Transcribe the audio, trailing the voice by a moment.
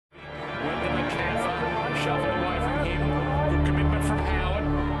shuffle away from him. Good commitment from Howard.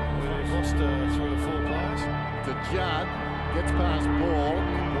 We've lost 3 or 4 players. To Judd, gets past Ball.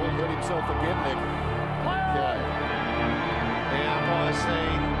 Ball hurt himself again then. Okay. The umpire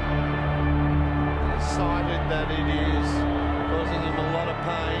saying decided that it is causing him a lot of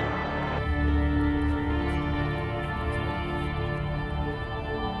pain.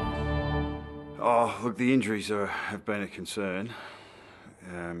 Oh, look, the injuries have been a concern.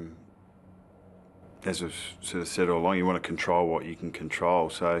 As I've sort of said all along, you want to control what you can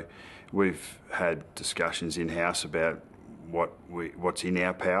control. So we've had discussions in-house about what's in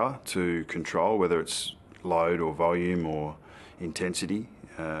our power to control, whether it's load or volume or intensity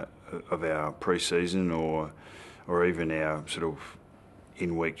of our pre-season or even our sort of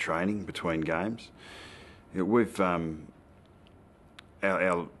in-week training between games. We've our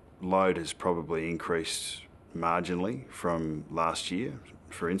load has probably increased marginally from last year,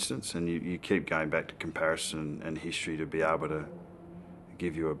 for instance, and you keep going back to comparison and history to be able to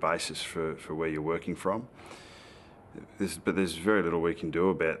give you a basis for where you're working from. But there's very little we can do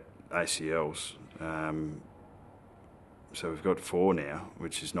about ACLs. So we've got 4 now,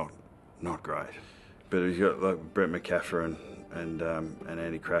 which is not great. But we've got like Brett McCaffrey and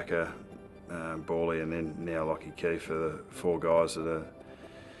Andy Cracker, Bawley, and then now Lockie Keefe are the 4 guys that are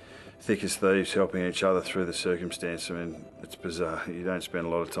thick as thieves helping each other through the circumstance. I mean, it's bizarre. You don't spend a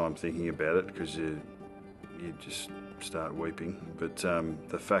lot of time thinking about it because you just start weeping. But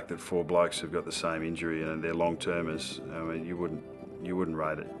the fact that 4 blokes have got the same injury and they're long-termers, I mean, you wouldn't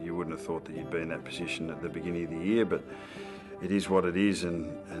rate it. You wouldn't have thought that you'd be in that position at the beginning of the year, but it is what it is,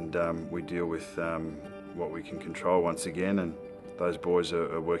 and we deal with what we can control once again, and those boys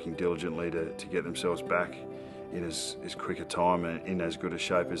are working diligently to get themselves back in as quick a time and in as good a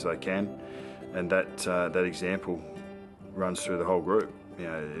shape as they can, and that example runs through the whole group. You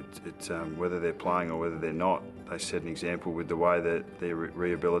know, whether they're playing or whether they're not, they set an example with the way that they're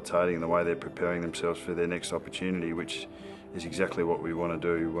rehabilitating and the way they're preparing themselves for their next opportunity, which is exactly what we want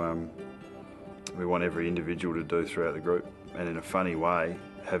to do. We want every individual to do throughout the group, and in a funny way,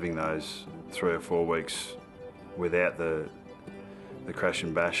 having those 3 or 4 weeks without the crash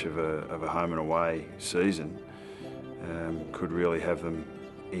and bash of a home and away season could really have them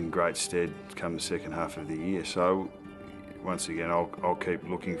in great stead come the second half of the year. So once again, I'll keep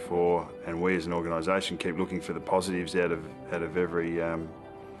looking for, and we as an organisation keep looking for the positives out of every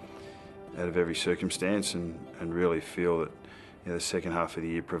circumstance, and really feel that the second half of the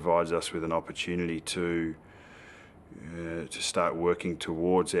year provides us with an opportunity to start working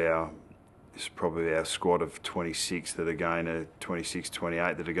towards it's probably our squad of 26 that are going to 26,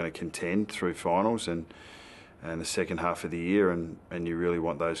 28 that are going to contend through finals and the second half of the year, and you really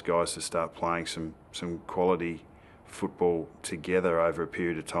want those guys to start playing some quality football together over a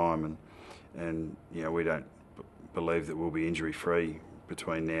period of time, and we don't believe that we'll be injury free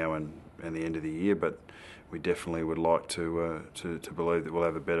between now and the end of the year, but we definitely would like to believe that we'll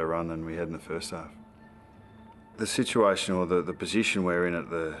have a better run than we had in the first half. The situation or the position we're in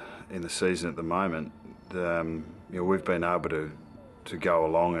in the season at the moment, we've been able to go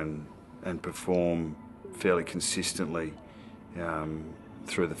along and perform fairly consistently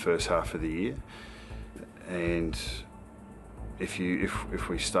through the first half of the year, and if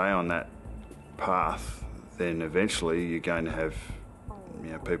we stay on that path, then eventually you're going to have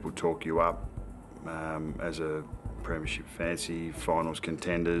people talk you up as a premiership fancy, finals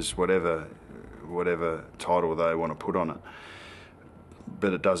contenders, whatever title they want to put on it.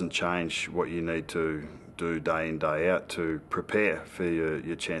 But it doesn't change what you need to do day in, day out to prepare for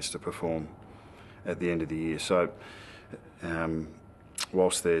your chance to perform at the end of the year. So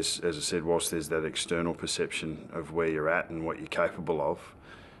whilst there's that external perception of where you're at and what you're capable of,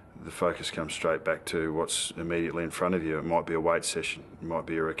 the focus comes straight back to what's immediately in front of you. It might be a weight session, it might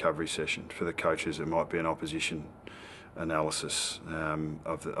be a recovery session. For the coaches, it might be an opposition analysis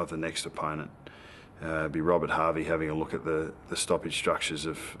of the next opponent. It'd be Robert Harvey having a look at the stoppage structures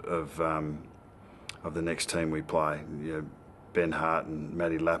of the next team we play. Ben Hart and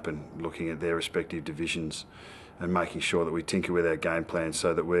Matty Lappin looking at their respective divisions and making sure that we tinker with our game plan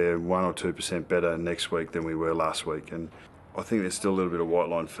so that we're 1 or 2% better next week than we were last week. And I think there's still a little bit of white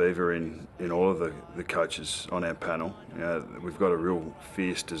line fever in all of the coaches on our panel. We've got a real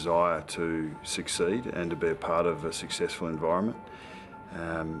fierce desire to succeed and to be a part of a successful environment.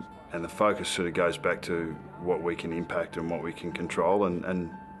 And the focus sort of goes back to what we can impact and what we can control,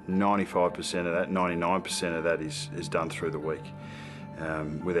 and 95% of that, 99% of that is done through the week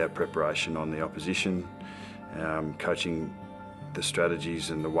with our preparation on the opposition, coaching the strategies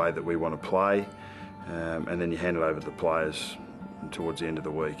and the way that we want to play, and then you hand it over to the players towards the end of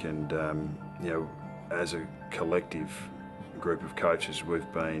the week. And as a collective group of coaches,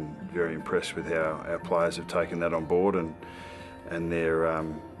 we've been very impressed with how our players have taken that on board, and their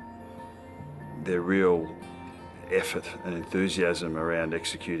real effort and enthusiasm around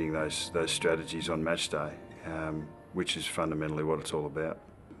executing those strategies on match day, which is fundamentally what it's all about.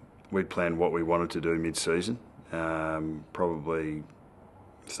 We'd planned what we wanted to do mid-season, probably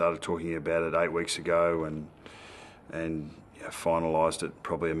started talking about it 8 weeks ago, and finalised it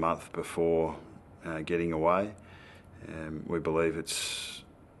probably a month before getting away. We believe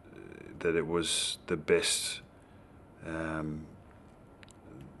that it was the best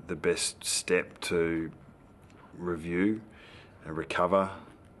step to review and recover,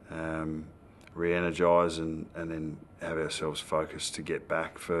 re-energise, and then have ourselves focused to get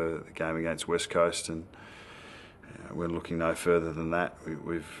back for the game against West Coast. And we're looking no further than that.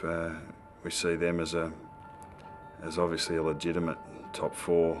 We see them as obviously a legitimate top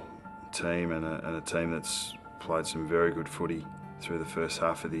 4 team, and a team that's played some very good footy through the first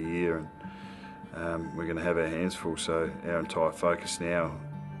half of the year, and we're going to have our hands full. So our entire focus now,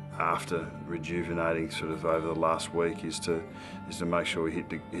 after rejuvenating sort of over the last week, is to make sure we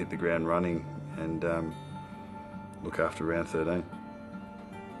hit the ground running and look after round 13.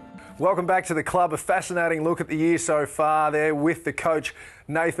 Welcome back to the club. A fascinating look at the year so far there with the coach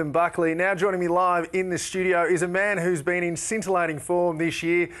Nathan Buckley. Now joining me live in the studio is a man who's been in scintillating form this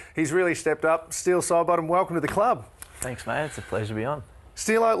year. He's really stepped up. Steele Sidebottom, welcome to the club. Thanks, mate. It's a pleasure to be on.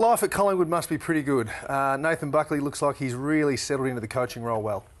 Steele, life at Collingwood must be pretty good. Nathan Buckley looks like he's really settled into the coaching role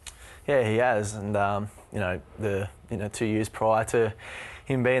well. Yeah, he has, and the 2 years prior to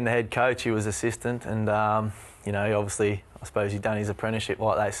him being the head coach, he was assistant, and obviously, I suppose he's done his apprenticeship,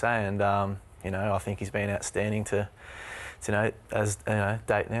 like they say, and I think he's been outstanding to date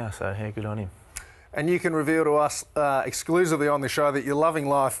now. So yeah, good on him. And you can reveal to us exclusively on the show that you're loving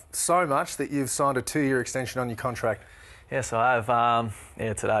life so much that you've signed a 2-year extension on your contract. Yes, I have.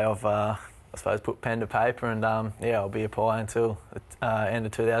 Today I've I suppose put pen to paper, and I'll be applying until end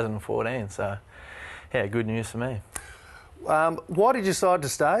of 2014. So yeah, good news for me. Why did you decide to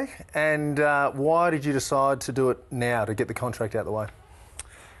stay, and why did you decide to do it now to get the contract out of the way?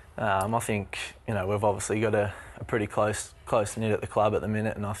 I think we've obviously got a pretty close knit at the club at the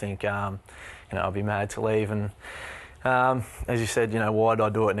minute, and I think I'll be mad to leave. And as you said, why did I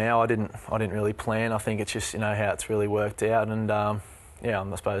do it now? I didn't really plan. I think it's just how it's really worked out, and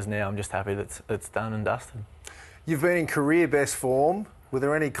I suppose now I'm just happy that it's done and dusted. You've been in career best form. Were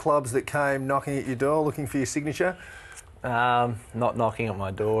there any clubs that came knocking at your door looking for your signature? Not knocking at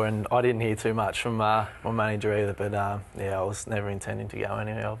my door, and I didn't hear too much from my manager either, but I was never intending to go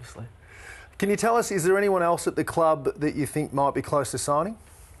anywhere, obviously. Can you tell us, is there anyone else at the club that you think might be close to signing?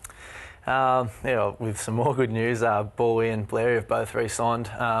 With some more good news, Bawley and Blair have both re-signed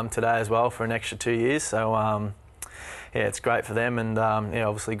today as well for an extra 2 years, so it's great for them, and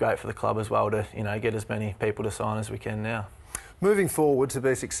obviously great for the club as well to get as many people to sign as we can now. Moving forward, to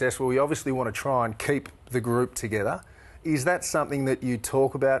be successful, we obviously want to try and keep the group together. Is that something that you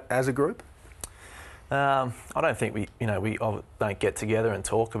talk about as a group? I don't think we don't get together and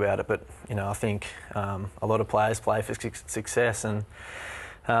talk about it, but I think a lot of players play for success, and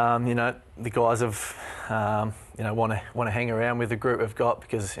the guys have want to hang around with the group we've got,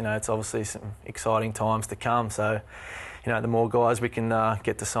 because it's obviously some exciting times to come. So the more guys we can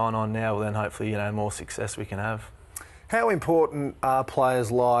get to sign on now, well, then hopefully more success we can have. How important are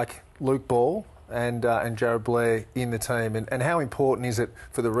players like Luke Ball and Jared Blair in the team, and how important is it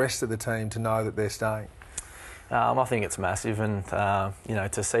for the rest of the team to know that they're staying? I think it's massive, and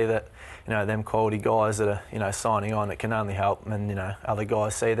to see that them quality guys that are signing on, it can only help, and other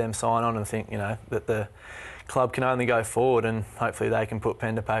guys see them sign on and think that the club can only go forward, and hopefully they can put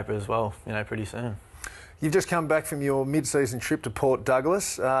pen to paper as well pretty soon. You've just come back from your mid-season trip to Port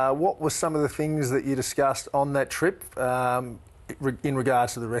Douglas. What were some of the things that you discussed on that trip in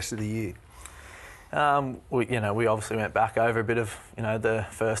regards to the rest of the year? We obviously went back over a bit of the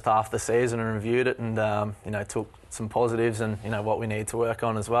first half of the season and reviewed it, and took some positives and what we need to work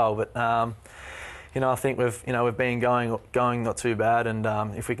on as well. But I think we've been going not too bad,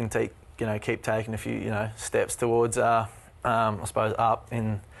 and if we can keep taking a few steps towards I suppose up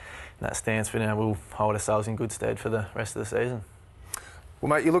in that stance, we'll hold ourselves in good stead for the rest of the season. Well,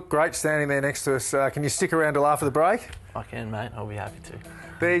 mate, you look great standing there next to us. Can you stick around till after the break? I can, mate. I'll be happy to.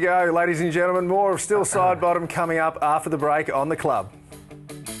 There you go, ladies and gentlemen. More of Steele Sidebottom coming up after the break on The Club.